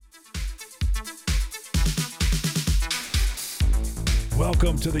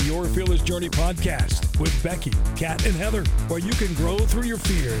Welcome to the Your Fearless Journey podcast with Becky, Kat, and Heather, where you can grow through your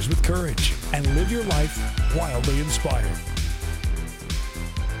fears with courage and live your life wildly inspired.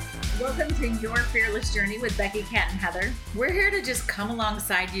 Welcome to Your Fearless Journey with Becky, Kat, and Heather. We're here to just come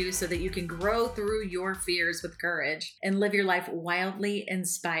alongside you so that you can grow through your fears with courage and live your life wildly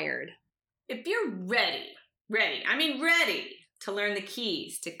inspired. If you're ready to learn the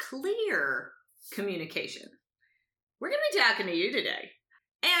keys to clear communication, we're going to be talking to you today.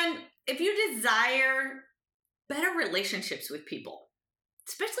 And if you desire better relationships with people,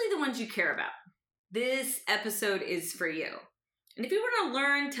 especially the ones you care about, this episode is for you. And if you want to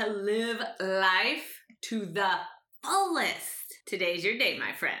learn to live life to the fullest, today's your day,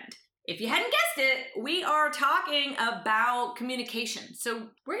 my friend. If you hadn't guessed it, we are talking about communication. So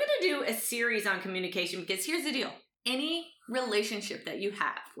we're going to do a series on communication because here's the deal. Any relationship that you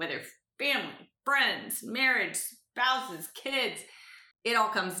have, whether family, friends, marriage, spouses, kids, it all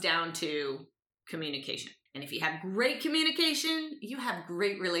comes down to communication. And if you have great communication, you have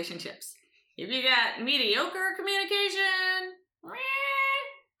great relationships. If you got mediocre communication, probably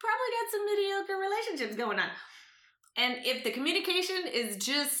got some mediocre relationships going on. And if the communication is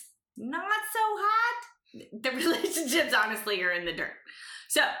just not so hot, the relationships honestly are in the dirt.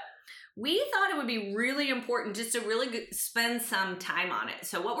 So we thought it would be really important just to really spend some time on it.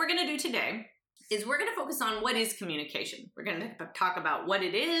 So what we're going to do today is we're going to focus on what is communication. We're going to talk about what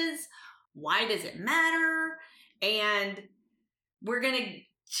it is, why does it matter, and we're going to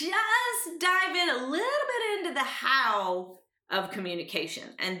just dive in a little bit into the how of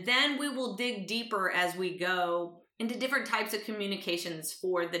communication. And then we will dig deeper as we go into different types of communications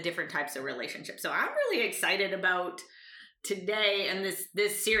for the different types of relationships. So I'm really excited about today and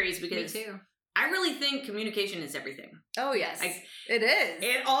this series because Me too. I really think communication is everything. Oh, yes. It is.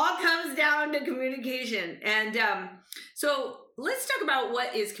 It all comes down to communication. And so let's talk about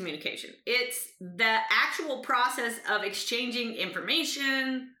what is communication. It's the actual process of exchanging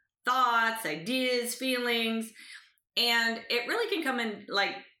information, thoughts, ideas, feelings. And it really can come in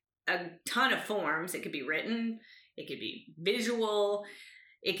like a ton of forms. It could be written, it could be visual,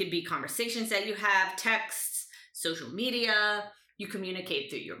 it could be conversations that you have, texts, social media. You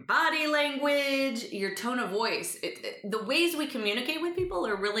communicate through your body language, your tone of voice. The ways we communicate with people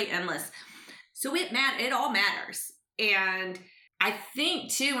are really endless. So it all matters. And I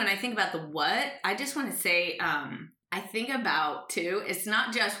think too, when I think about the what, I just want to say, I think about too, it's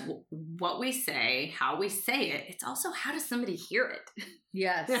not just what we say, how we say it, it's also how does somebody hear it?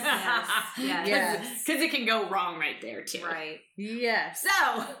 Yes. Yes. Because it can go wrong right there too. Right. Yes.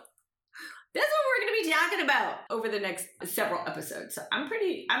 So that's what we're going to be talking about over the next several episodes. So I'm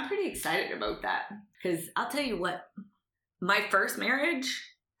pretty excited about that. Because I'll tell you what, my first marriage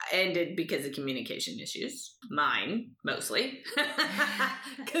ended because of communication issues. Mine, mostly.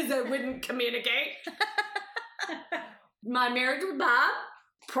 Because I wouldn't communicate. My marriage with Bob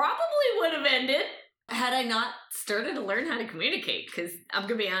probably would have ended had I not started to learn how to communicate. Because I'm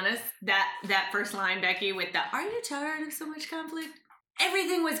going to be honest, that first line, Becky, with the, are you tired of so much conflict?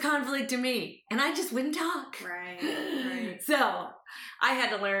 Everything was conflict to me, and I just wouldn't talk. Right. So I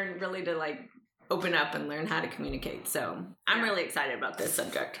had to learn really to like open up and learn how to communicate. So I'm really excited about this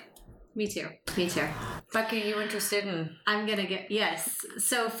subject. Me too. Becky, are you interested in? Yes.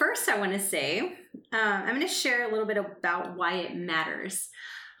 So first I want to say, I'm going to share a little bit about why it matters,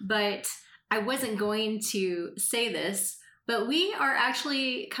 but I wasn't going to say this, but we are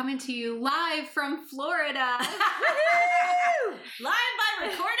actually coming to you live from Florida. Live by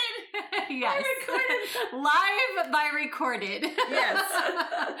recorded? Yes. Live by recorded.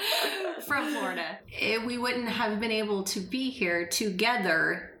 Yes. From Florida. We wouldn't have been able to be here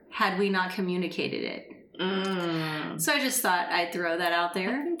together had we not communicated it. So I just thought I'd throw that out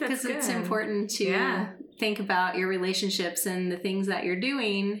there because it's important to think about your relationships and the things that you're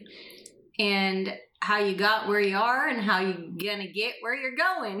doing and how you got where you are and how you're gonna get where you're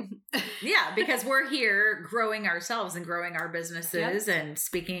going. Yeah, because we're here growing ourselves and growing our businesses and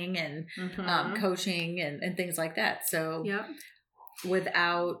speaking and coaching and things like that. So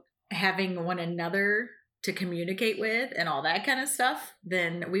without having one another to communicate with and all that kind of stuff,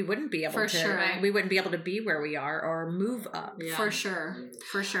 then we wouldn't be able we wouldn't be able to be where we are or move up. Yeah. For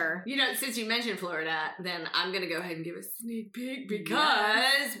sure. You know, since you mentioned Florida, then I'm going to go ahead and give a sneak peek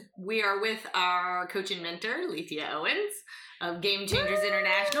because we are with our coach and mentor, Lethea Owens of Game Changers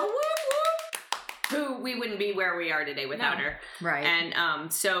International, who we wouldn't be where we are today without her. Right.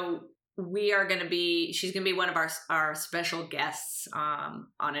 And so she's going to be one of our special guests on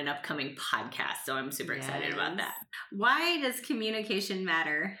an upcoming podcast. So I'm super excited about that. Why does communication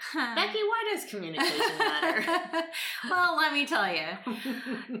matter? Becky, why does communication matter? Well, let me tell you.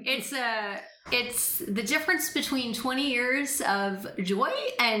 It's the difference between 20 years of joy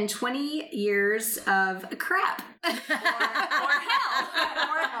and 20 years of crap. Or hell.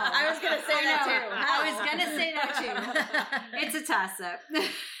 I was going to say that too. I was going to say that too. It's a toss-up.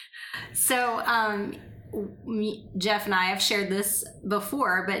 So, Jeff and I have shared this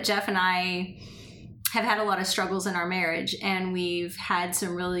before, but Jeff and I have had a lot of struggles in our marriage, and we've had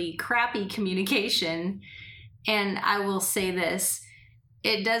some really crappy communication. And I will say this,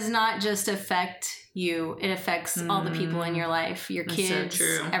 it does not just affect you, it affects all the people in your life, your kids,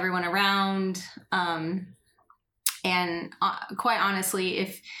 so everyone around. And quite honestly,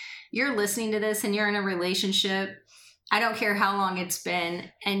 if you're listening to this and you're in a relationship, I don't care how long it's been,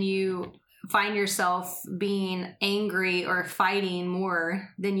 and you find yourself being angry or fighting more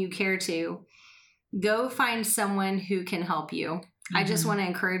than you care to, go find someone who can help you. I just want to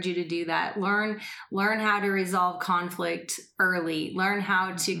encourage you to do that. Learn how to resolve conflict early. Learn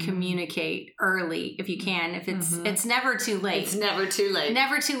how to communicate early if you can. If it's never too late. It's never too late.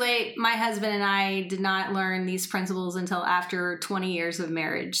 Never too late. My husband and I did not learn these principles until after 20 years of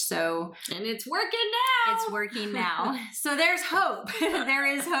marriage. So, and it's working now. It's working now. So there's hope.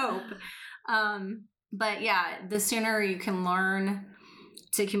 There is hope. But yeah, the sooner you can learn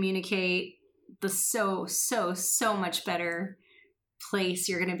to communicate, the so much better place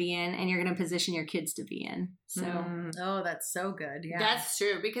you're going to be in, and you're going to position your kids to be in. So, oh, that's so good. Yeah, that's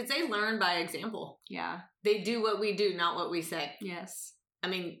true, because they learn by example. Yeah, they do what we do, not what we say. Yes. I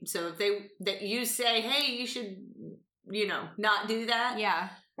mean, so if you say, hey, you should, not do that. Yeah.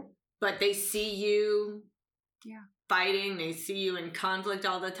 But they see you fighting, they see you in conflict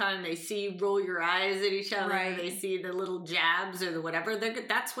all the time, they see you roll your eyes at each other, right. They see the little jabs or the whatever,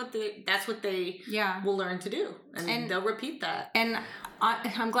 that's what they will learn to do, and they'll repeat that. And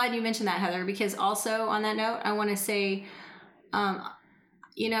I'm glad you mentioned that, Heather, because also on that note, I want to say,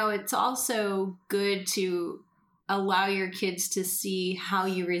 it's also good to allow your kids to see how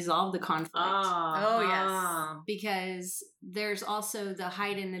you resolve the conflict. Oh yes. Because there's also the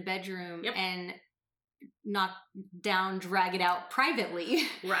hide in the bedroom and knock down, drag it out privately.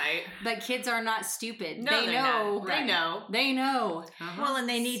 Right. But kids are not stupid. No, they know. Right. They know. Well, and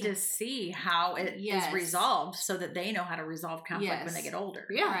they need to see how it is resolved so that they know how to resolve conflict when they get older.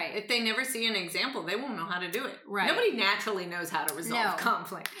 Yeah. Right. If they never see an example, they won't know how to do it. Right. Nobody naturally knows how to resolve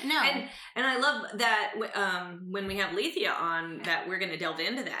conflict. No. And I love that when we have Lethea on, that we're going to delve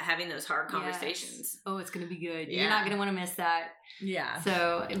into that, having those hard conversations. Yes. Oh, it's going to be good. Yeah. You're not going to want to miss that. Yeah.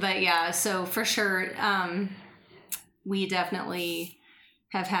 So for sure, we definitely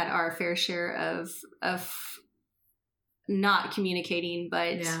have had our fair share of not communicating,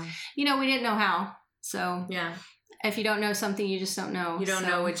 but we didn't know how. So if you don't know something, you just don't know. You don't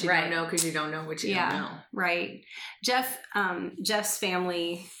know what you don't know, because you don't know what you don't know. Right. Jeff's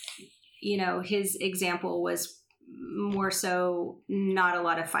family, his example was more so not a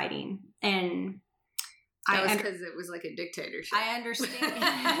lot of fighing, and that was because it was like a dictatorship. I understand.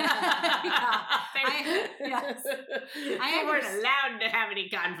 I weren't allowed to have any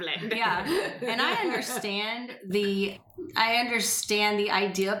conflict. Yeah, and I understand the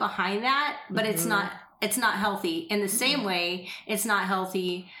idea behind that, but it's not healthy. In the same way, it's not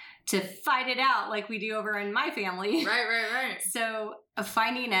healthy to fight it out like we do over in my family. Right. So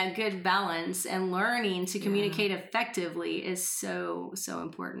finding a good balance and learning to communicate effectively is so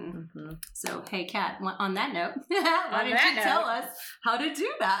important. Mm-hmm. So, hey, Kat, on that note, why don't you tell us how to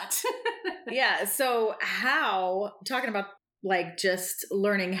do that? Yeah. So talking about like just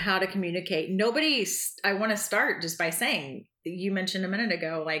learning how to communicate, I want to start just by saying, you mentioned a minute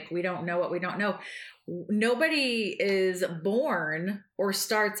ago, like, we don't know what we don't know. Nobody is born or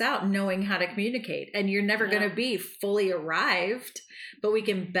starts out knowing how to communicate, and you're never going to be fully arrived, but we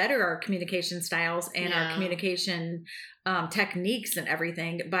can better our communication styles and our communication techniques and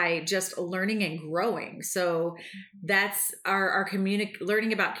everything by just learning and growing. So that's our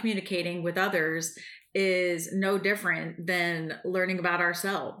learning about communicating with others is no different than learning about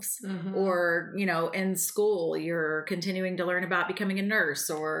ourselves. Mm-hmm. Or, in school, you're continuing to learn about becoming a nurse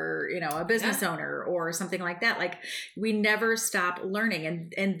or, a business owner or something like that. Like, we never stop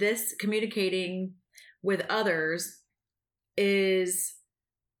learning. And this communicating with others is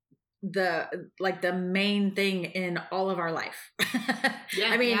the main thing in all of our life.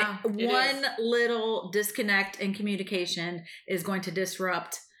 One little disconnect in communication is going to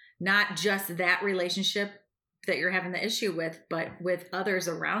disrupt not just that relationship, that you're having the issue with, but with others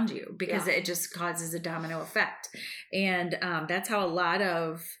around you, because it just causes a domino effect. And that's how a lot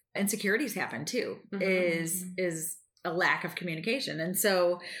of insecurities happen too, is a lack of communication. And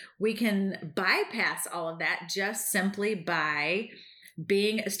so we can bypass all of that just simply by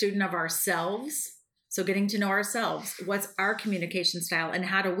being a student of ourselves. So getting to know ourselves, what's our communication style, and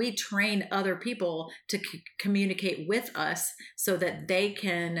how do we train other people to communicate with us so that they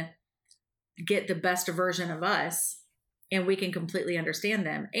can get the best version of us and we can completely understand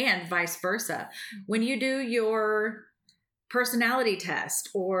them, and vice versa. When you do your personality test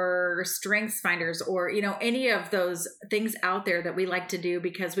or strengths finders or, any of those things out there that we like to do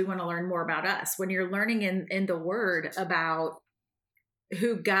because we want to learn more about us, when you're learning in the Word about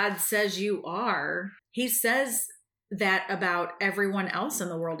who God says you are, He says that about everyone else in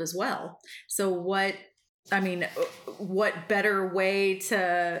the world as well. So what better way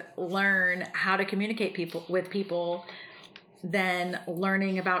to learn how to communicate with people than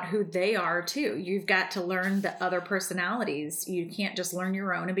learning about who they are too? You've got to learn the other personalities. You can't just learn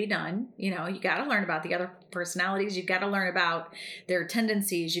your own and be done. You got to learn about the other personalities. You've got to learn about their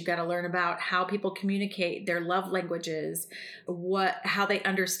tendencies. You've got to learn about how people communicate, their love languages, how they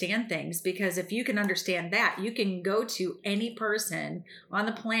understand things. Because if you can understand that, you can go to any person on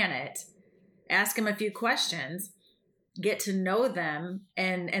the planet, ask them a few questions, get to know them,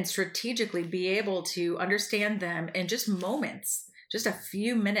 and strategically be able to understand them in just moments, just a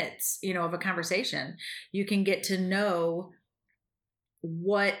few minutes, of a conversation. You can get to know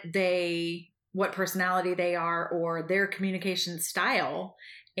what personality they are or their communication style,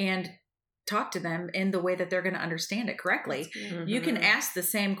 and talk to them in the way that they're going to understand it correctly. Mm-hmm. You can ask the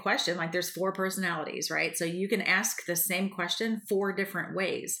same question, like there's 4 personalities, right? So you can ask the same question 4 different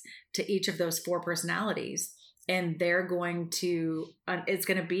ways to each of those 4 personalities. And they're going to, it's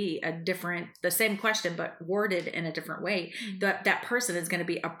going to be the same question, but worded in a different way. That person is going to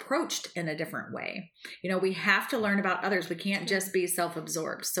be approached in a different way. We have to learn about others. We can't just be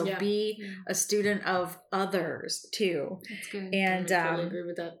self-absorbed. So be a student of others too. That's good. And I totally agree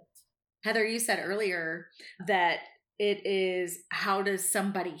with that. Heather, you said earlier that it is, how does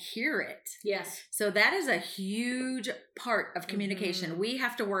somebody hear it? Yes. So that is a huge part of communication. We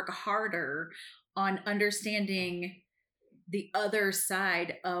have to work harder on understanding the other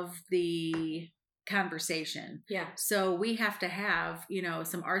side of the conversation. Yeah. So we have to have,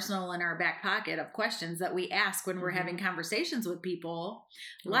 some arsenal in our back pocket of questions that we ask when we're having conversations with people.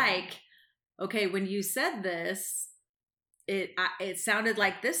 Like, okay, when you said this, it sounded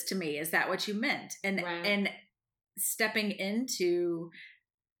like this to me. Is that what you meant? And stepping into,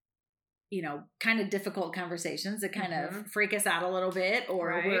 kind of difficult conversations that kind of freak us out a little bit,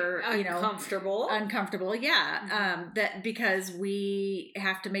 or we're, uncomfortable. Yeah. That because we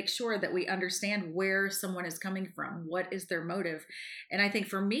have to make sure that we understand where someone is coming from. What is their motive? And I think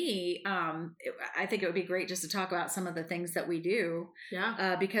for me, I think it would be great just to talk about some of the things that we do.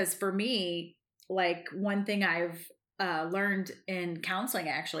 Yeah. Because for me, like one thing I've learned in counseling,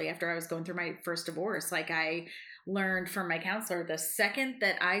 actually, after I was going through my first divorce, like I learned from my counselor, the second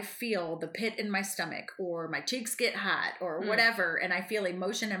that I feel the pit in my stomach or my cheeks get hot or whatever, and I feel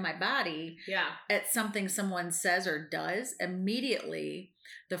emotion in my body at something someone says or does, immediately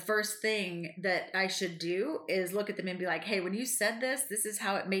the first thing that I should do is look at them and be like, hey, when you said this is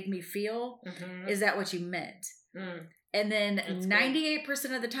how it made me feel. Is that what you meant? And then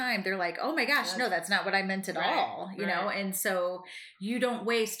 98% of the time they're like, oh my gosh, no, that's not what I meant at all. You know? And so you don't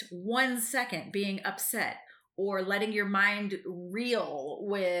waste 1 second being upset or letting your mind reel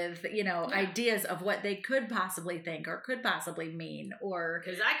with, ideas of what they could possibly think or could possibly mean, or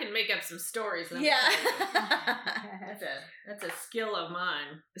because I can make up some stories. That's a skill of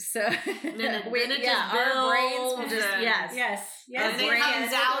mine. So our brains will just yes, and it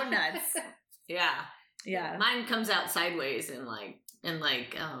comes out nuts. Yeah. Mine comes out sideways and I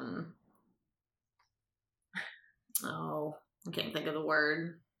can't think of the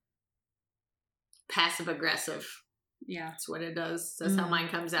word. Passive aggressive. Yeah. That's what it does. That's how mine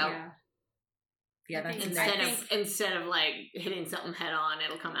comes out. Yeah, that's instead of like hitting something head on,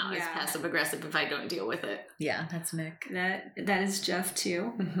 it'll come out as passive aggressive if I don't deal with it. Yeah, that's Nick. That is Jeff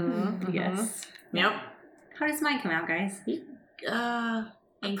too. Yes. Yep. How does mine come out, guys?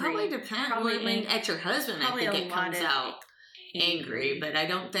 It probably depends. At your husband, I think it comes out angry, but I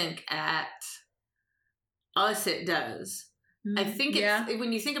don't think at us it does. I think it's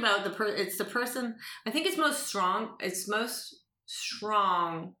when you think about it's the person. I think it's most strong. It's most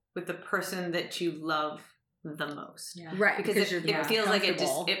strong with the person that you love the most, right? Because it feels like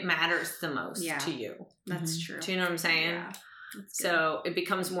it matters the most to you. That's true. Do you know what I'm saying? Yeah. So it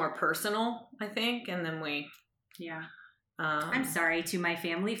becomes more personal, I think, and then we Yeah. I'm sorry to my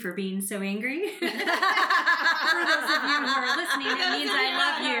family for being so angry. For those of you who are listening, it means I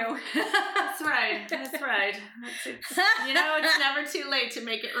love you. That's right. That's right. It's never too late to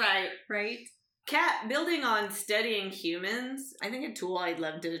make it right. Right. Kat, building on studying humans, I think a tool I'd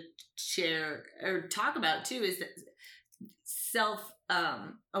love to share or talk about too is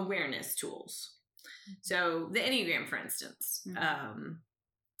self-awareness tools. So the Enneagram, for instance,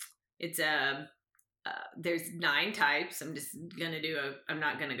 it's there's 9 types. I'm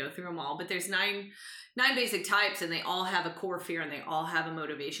not going to go through them all, but there's nine basic types, and they all have a core fear, and they all have a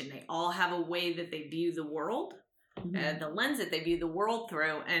motivation. They all have a way that they view the world, the lens that they view the world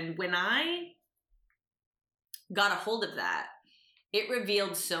through. And when I got a hold of that, it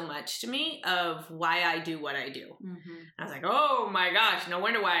revealed so much to me of why I do what I do. I was like, oh my gosh, no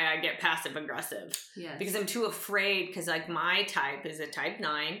wonder why I get passive aggressive. Yes. Because I'm too afraid, because like my type is a type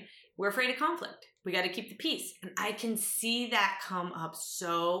 9. We're afraid of conflict. We got to keep the peace. And I can see that come up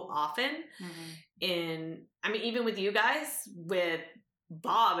so often even with you guys, with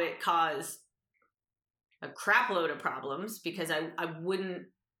Bob, it caused a crap load of problems because I wouldn't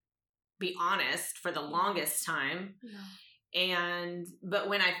be honest for the longest time. But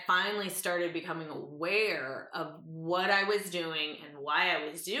when I finally started becoming aware of what I was doing and why I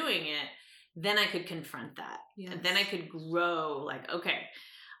was doing it, then I could confront that. Yes. And then I could grow like, okay,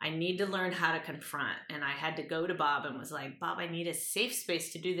 I need to learn how to confront. And I had to go to Bob and was like, Bob, I need a safe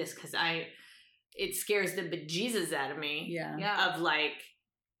space to do this, because it scares the bejesus out of me of like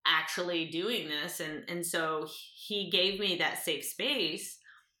actually doing this. And so he gave me that safe space.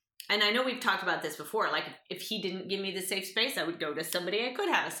 And I know we've talked about this before. Like, if he didn't give me the safe space, I would go to somebody I could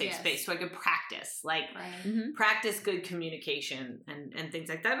have a safe space so I could practice. Like, practice good communication and things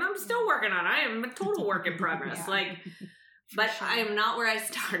like that. And I'm still working on it. I am a total work in progress. But I am not where I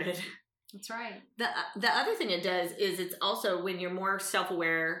started. That's right. The other thing it does is it's also, when you're more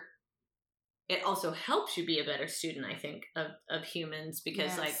self-aware, it also helps you be a better student, I think, of humans.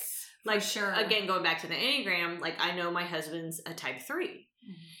 Because like sure. Again, going back to the Enneagram, like I know my husband's a type 3.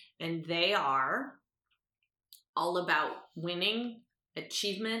 And they are all about winning,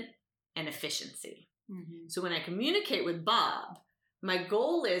 achievement, and efficiency. So when I communicate with Bob, my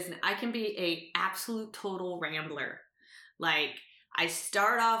goal is I can be a absolute total rambler. Like, I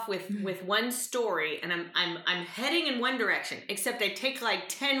start off with one story, and I'm heading in one direction, except I take like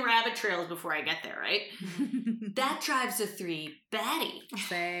 10 rabbit trails before I get there, right? That drives a 3 batty.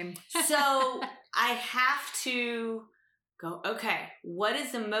 Same. So I have to go, okay, what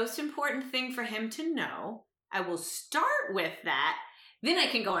is the most important thing for him to know? I will start with that. Then I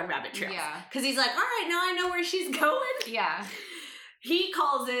can go on rabbit trails. Yeah. Because he's like, all right, now I know where she's going. Yeah. He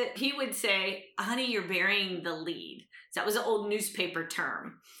would say, honey, you're burying the lead. So that was an old newspaper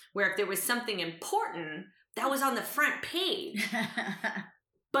term, where if there was something important, that was on the front page.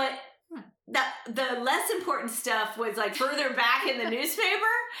 But the less important stuff was like further back in the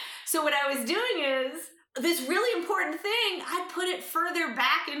newspaper. So what I was doing is, this really important thing, I put it further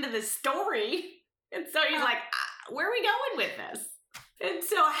back into the story. And so he's like, where are we going with this? And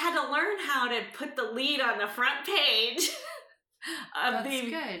so I had to learn how to put the lead on the front page of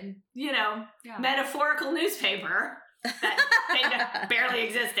metaphorical newspaper that they barely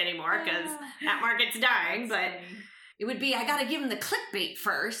exist anymore because that market's dying. But it would be, I got to give them the clickbait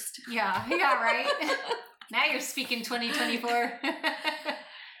first. Yeah, right. Now you're speaking 2024.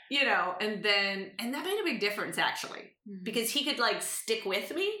 And that made a big difference, actually, because he could like stick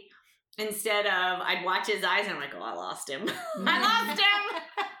with me instead of, I'd watch his eyes and I'm like, oh, I lost him.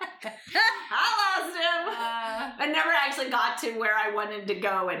 I never actually got to where I wanted to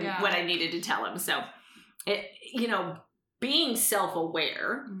go and what I needed to tell him. So being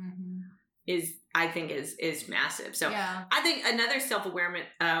self-aware I think is massive. So I think another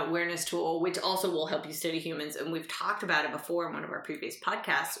awareness tool, which also will help you study humans, and we've talked about it before in one of our previous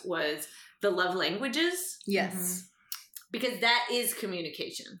podcasts, was the love languages. Yes. Because that is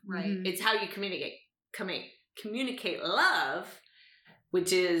communication. Right. It's how you communicate love,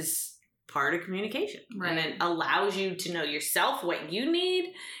 which is part of communication. Right. And it allows you to know yourself, what you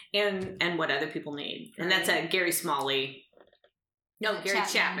need, and what other people need. And that's a Gary Smalley. No, Gary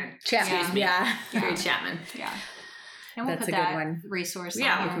Chapman. Yeah. Gary Chapman. Yeah. And we'll That's put a that good one. resource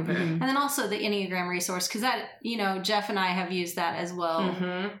on there. And then also the Enneagram resource, because that, Jeff and I have used that as well.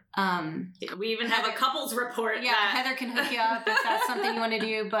 We even have a couples report. Yeah, Heather can hook you up if that's something you want to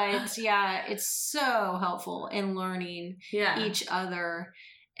do. But it's so helpful in learning each other.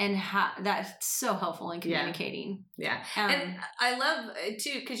 And that's so helpful in communicating. Yeah. And I love it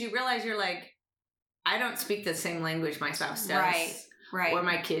too, because you realize you're like, I don't speak the same language my spouse does. Right. Right. Or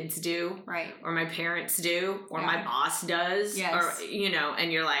my kids do. Right. Or my parents do. Or my boss does. Yes. Or,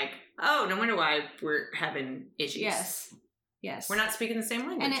 and you're like, oh, no wonder why we're having issues. Yes. We're not speaking the same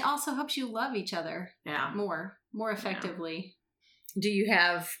language. And it also helps you love each other more effectively. Do you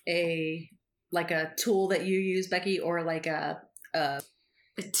have a tool that you use, Becky, or like a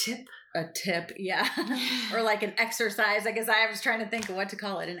tip? A tip, yeah. Or like an exercise. I guess I was trying to think of what to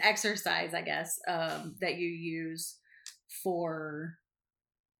call it. An exercise, I guess, that you use for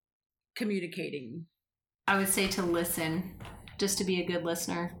communicating. I would say to listen, just to be a good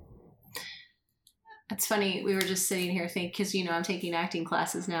listener. It's funny, we were just sitting here thinking, because I'm taking acting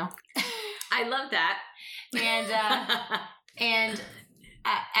classes now. I love that. And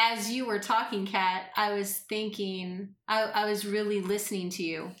as you were talking, Kat, I was thinking, I was really listening to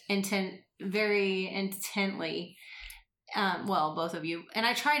you very intently. Well, both of you. And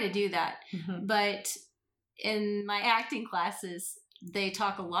I try to do that. Mm-hmm. But in my acting classes, they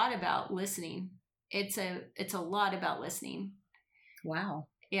talk a lot about listening. It's a lot about listening. Wow.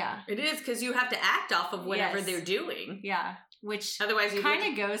 Yeah. It is, because you have to act off of whatever they're doing. Yeah. Which otherwise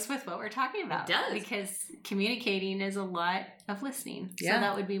kind of goes with what we're talking about. It does. Because communicating is a lot of listening. Yeah. So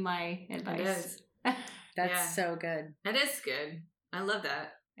that would be my advice. It is. That's so good. That is good. I love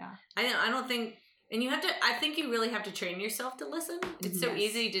that. Yeah. I don't think, and I think you really have to train yourself to listen. It's so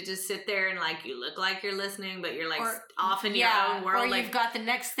easy to just sit there and you look like you're listening, but you're off in your own world. Or you've got the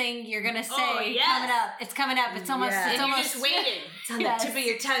next thing you're going to say coming up. It's coming up. It's almost, you're just waiting. It's on the tip of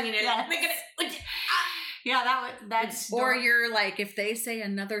your tongue and you're yeah, that's... Or you're like, if they say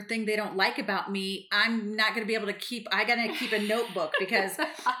another thing they don't like about me, I'm not going to be able to I got to keep a notebook because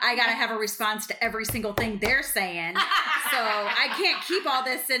I got to have a response to every single thing they're saying. So I can't keep all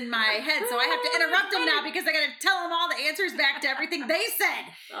this in my head. So I have to interrupt them now because I got to tell them all the answers back to everything they said.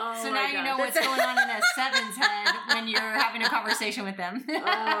 So now you know what's going on in a 7's head when you're having a conversation with them.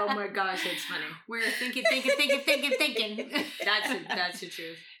 Oh my gosh, it's funny. We're thinking. That's the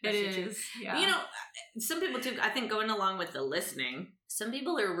truth. It is. Yeah. Some people too, I think, going along with the listening, some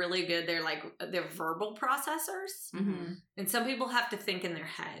people are really good. They're verbal processors. Mm-hmm. And some people have to think in their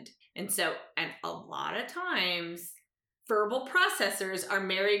head. And a lot of times verbal processors are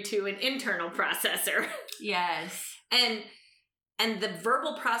married to an internal processor. Yes. And the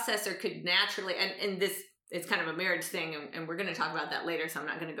verbal processor could naturally, and this, it's kind of a marriage thing, and we're going to talk about that later, so I'm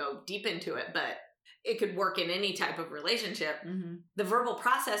not going to go deep into it, but it could work in any type of relationship. Mm-hmm. The verbal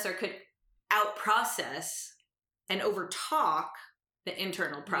processor could out-process and over-talk the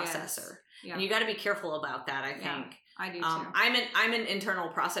internal processor. Yes. Yeah. And you got to be careful about that, I think. Yeah, I do too. I'm an internal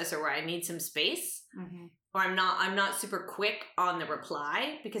processor where I need some space, mm-hmm. or I'm not super quick on the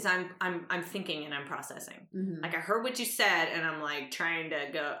reply because I'm thinking and I'm processing. Mm-hmm. I heard what you said and I'm trying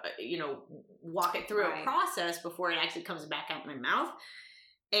to go, walk it through a process before it actually comes back out my mouth.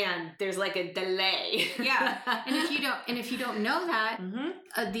 And there's a delay. Yeah. And if you don't know that,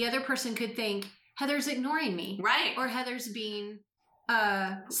 mm-hmm. The other person could think Heather's ignoring me. Right. Or Heather's being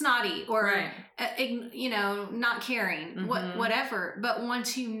snotty or not caring, mm-hmm. whatever. But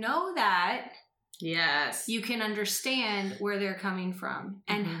once you know that, yes, you can understand where they're coming from,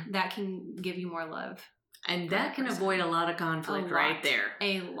 and mm-hmm. that can give you more love. And that can avoid a lot of conflict right there.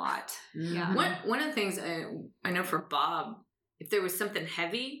 A lot. Mm-hmm. Yeah. One of the things I know for Bob, if there was something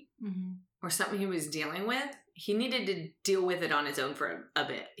heavy mm-hmm. or something he was dealing with, he needed to deal with it on his own for a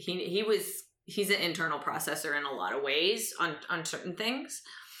bit. He's an internal processor in a lot of ways on certain things.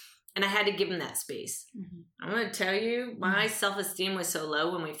 And I had to give him that space. Mm-hmm. I'm going to tell you, my self-esteem was so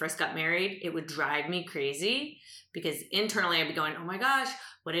low when we first got married, it would drive me crazy because internally I'd be going, oh my gosh,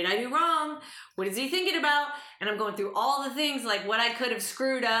 what did I do wrong? What is he thinking about? And I'm going through all the things what I could have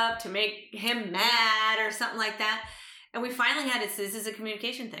screwed up to make him mad or something like that. And we finally had this is a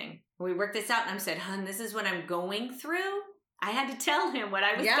communication thing. We worked this out and I said, hon, this is what I'm going through. I had to tell him what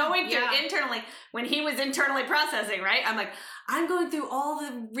I was going through internally when he was internally processing, right? I'm going through all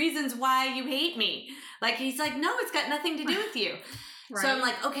the reasons why you hate me. He's like, no, it's got nothing to do with you. Right. So I'm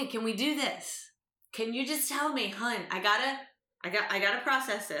like, okay, can we do this? Can you just tell me, hon, I gotta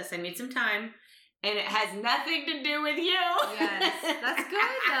process this. I need some time. And it has nothing to do with you. Yes. That's good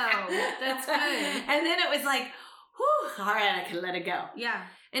though. That's good. And then it was whew, all right, I can let it go. Yeah.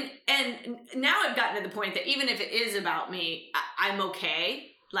 And now I've gotten to the point that even if it is about me, I'm okay.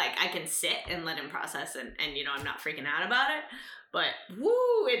 I can sit and let him process and I'm not freaking out about it. But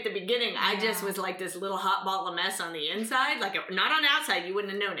woo, at the beginning, I just was this little hot ball of mess on the inside. Not on the outside, you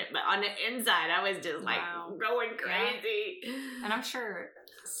wouldn't have known it. But on the inside, I was just going crazy. Yeah. And I'm sure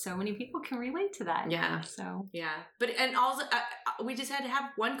so many people can relate to that. Yeah. So. Yeah. But, and also, we just had to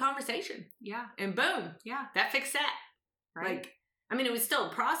have one conversation. Yeah. And boom. Yeah. That fixed that. Right. I mean, it was still a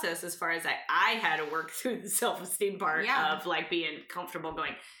process as far as I had to work through the self-esteem part of like being comfortable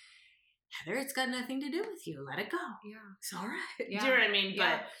going, Heather, it's got nothing to do with you. Let it go. Yeah. It's all right. Yeah. Do you know what I mean?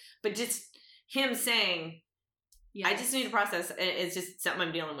 Yeah. But just him saying, I just need to process. It's just something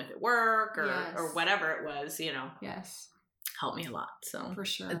I'm dealing with at work or whatever it was, you know. Yes. Helped me a lot. So for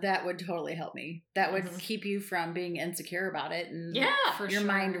sure. That would totally help me. That would keep you from being insecure about it and your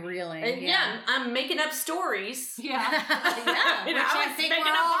mind reeling. And I'm making up stories. Yeah. Which I think we're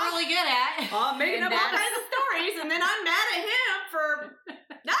all really good at. I'm making up all kinds of stories, and then I'm mad at him for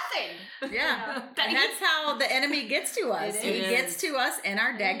nothing. Yeah. And that's how the enemy gets to us. He gets to us in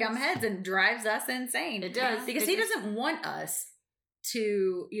our daggum heads and drives us insane. It does. Because he doesn't want us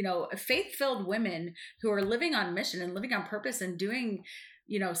to, you know, faith-filled women who are living on mission and living on purpose and doing,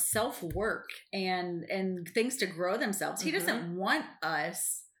 you know, self-work and things to grow themselves. He doesn't want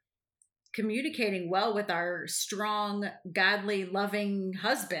us communicating well with our strong, godly, loving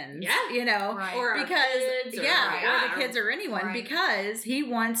husbands, you know, or because kids, or the kids or anyone, because he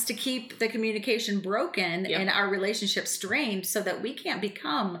wants to keep the communication broken and our relationship strained so that we can't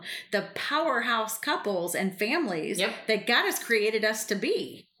become the powerhouse couples and families that God has created us to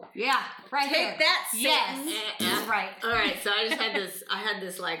be. Yeah, right. Take that, Satan. Yes, right. All right. So I just had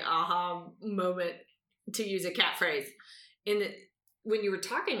this like aha moment, to use a cat phrase, when you were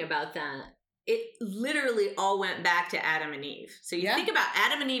talking about that, it literally all went back to Adam and Eve. So you think about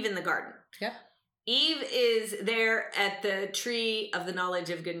Adam and Eve in the garden. Yep. Eve is there at the tree of the knowledge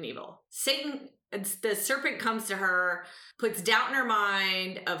of good and evil. Satan, the serpent comes to her, puts doubt in her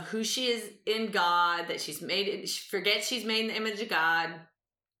mind of who she is in God, that she forgets she's made in the image of God.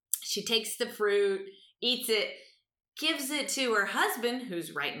 She takes the fruit, eats it, gives it to her husband,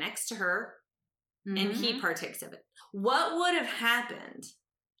 who's right next to her, and he partakes of it. What would have happened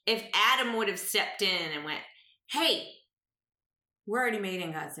if Adam would have stepped in and went, hey, we're already made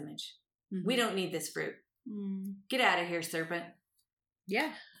in God's image. We don't need this fruit. Get out of here, serpent.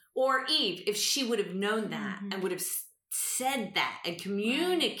 Yeah. Or Eve, if she would have known that and would have said that and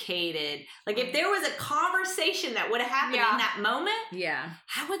communicated, like if there was a conversation that would have happened in that moment,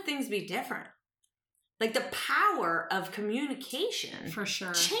 how would things be different? Like the power of communication for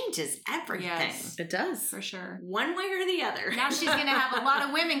sure changes everything. Yes, it does. For sure. One way or the other. Now she's going to have a lot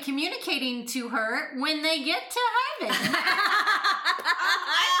of women communicating to her when they get to heaven.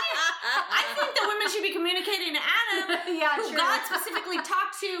 I think the women should be communicating to Adam, who God specifically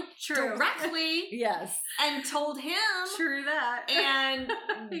talked to directly. Yes. And told him. True that. And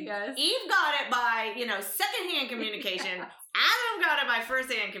Eve got it by, secondhand communication. Adam got it by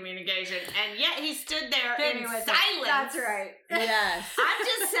first-hand communication, and yet he stood there in silence. That's right. Yes. I'm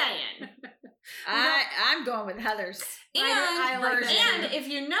just saying. I'm going with Heather's. And if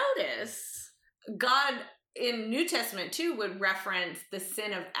you notice, God in New Testament too would reference the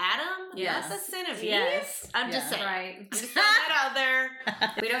sin of Adam, not the sin of Eve. I'm just saying. Right. I'm just throwing that out there.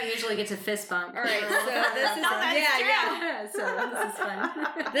 We don't usually get to fist bump. All right. So this is So this is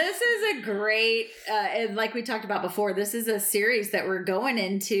fun. This is a great, and like we talked about before, this is a series that we're going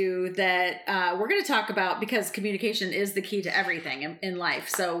into that we're going to talk about because communication is the key to everything in life.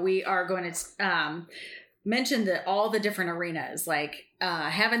 So we are going to mention all the different arenas, like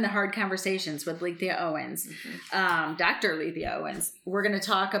having the hard conversations with Lethea Owens, Dr. Lethea Owens. We're going to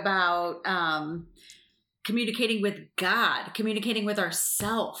talk about communicating with God, communicating with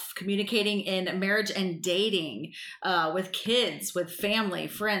ourselves, communicating in marriage and dating, with kids, with family,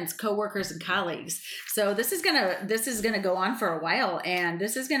 friends, coworkers, and colleagues. So this is gonna go on for a while, and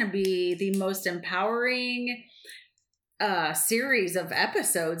this is gonna be the most empowering series of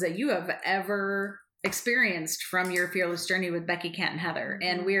episodes that you have ever experienced from your Fearless Journey with Becky, Kat, and Heather.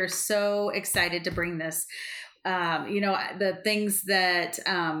 And we are so excited to bring this. The things that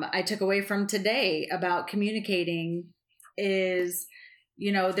I took away from today about communicating is,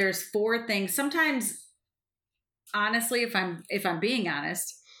 there's 4 things. Sometimes, honestly, if I'm being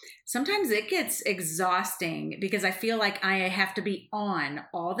honest, sometimes it gets exhausting because I feel like I have to be on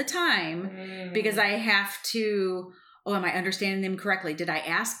all the time because I have to. Oh, am I understanding them correctly? Did I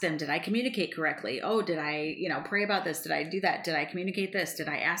ask them? Did I communicate correctly? Oh, did I, pray about this? Did I do that? Did I communicate this? Did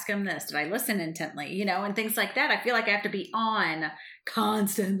I ask them this? Did I listen intently? And things like that. I feel like I have to be on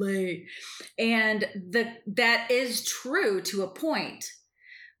constantly. And that is true to a point.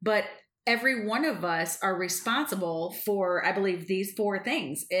 But every one of us are responsible for, I believe, these 4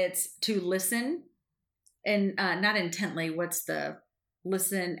 things. It's to listen and not intently. What's the...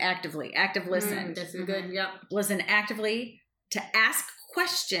 Listen actively. Active listen. This is good. Yep. Listen actively, to ask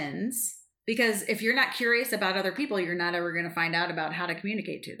questions, because if you're not curious about other people, you're not ever going to find out about how to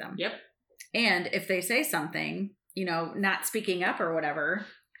communicate to them. Yep. And if they say something, not speaking up or whatever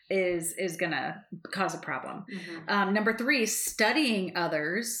is going to cause a problem. Number 3, studying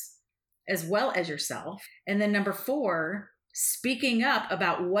others as well as yourself. And then number 4, speaking up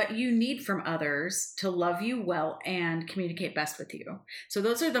about what you need from others to love you well and communicate best with you. So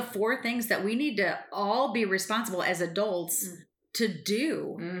those are the 4 things that we need to all be responsible as adults to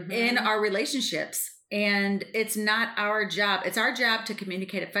do in our relationships. And it's not our job. It's our job to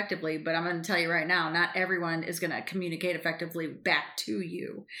communicate effectively, but I'm going to tell you right now, not everyone is going to communicate effectively back to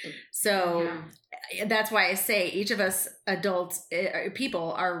you. So that's why I say each of us adults,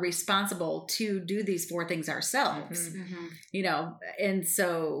 people are responsible to do these 4 things ourselves, and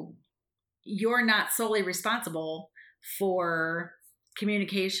so you're not solely responsible for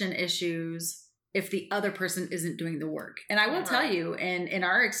communication issues if the other person isn't doing the work. And I will tell you, in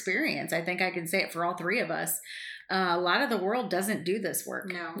our experience, I think I can say it for all 3 of us, a lot of the world doesn't do this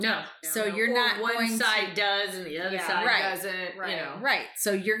work. No. So you're not one going side does and the other side doesn't. Right.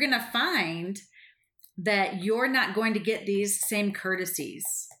 So you're going to find that you're not going to get these same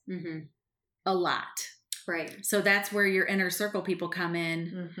courtesies a lot. Right. So that's where your inner circle people come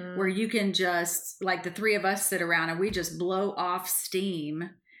in, where you can just, like the 3 of us sit around and we just blow off steam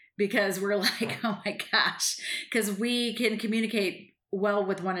because we're like, oh my gosh, because we can communicate well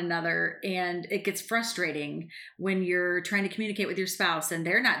with one another. And it gets frustrating when you're trying to communicate with your spouse and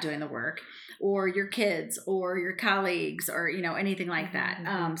they're not doing the work, or your kids or your colleagues, or, anything like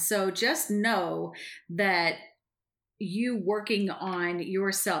that. So just know that you working on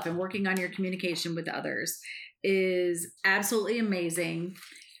yourself and working on your communication with others is absolutely amazing.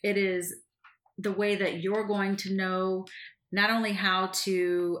 It is the way that you're going to know not only how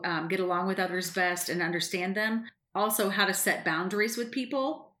to get along with others best and understand them, also how to set boundaries with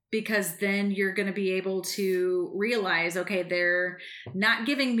people, because then you're going to be able to realize, okay, they're not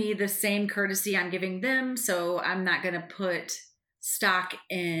giving me the same courtesy I'm giving them, so I'm not going to put stock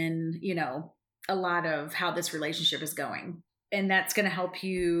in, a lot of how this relationship is going. And that's going to help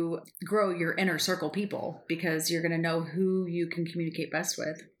you grow your inner circle people, because you're going to know who you can communicate best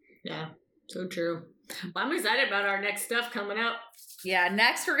with. Yeah, so true. Well, I'm excited about our next stuff coming up. Yeah,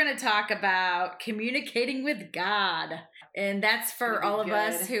 next we're going to talk about communicating with God. And that's for all of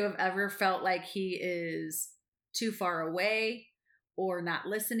us who have ever felt like he is too far away, or not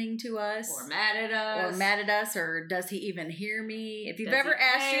listening to us, or mad at us, or does he even hear me? If you've ever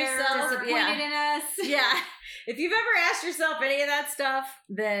asked yourself, disappointed in us, if you've ever asked yourself any of that stuff,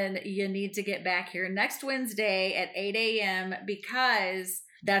 then you need to get back here next Wednesday at 8 a.m. because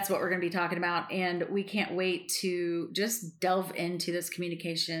that's what we're going to be talking about. And we can't wait to just delve into this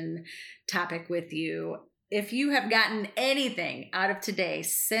communication topic with you. If you have gotten anything out of today,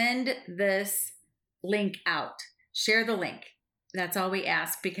 send this link out. Share the link. That's all we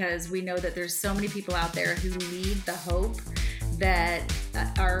ask, because we know that there's so many people out there who need the hope that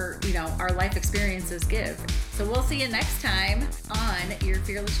our life experiences give. So we'll see you next time on Your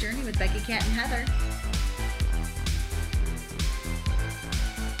Fearless Journey with Becky, Kat, and Heather.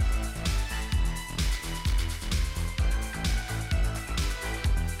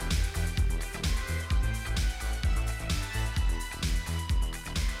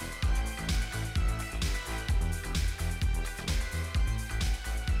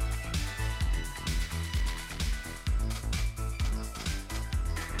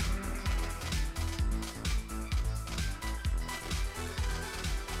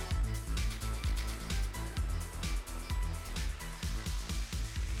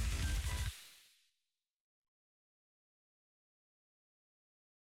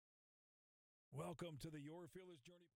 Welcome to the Your Fearless Journey.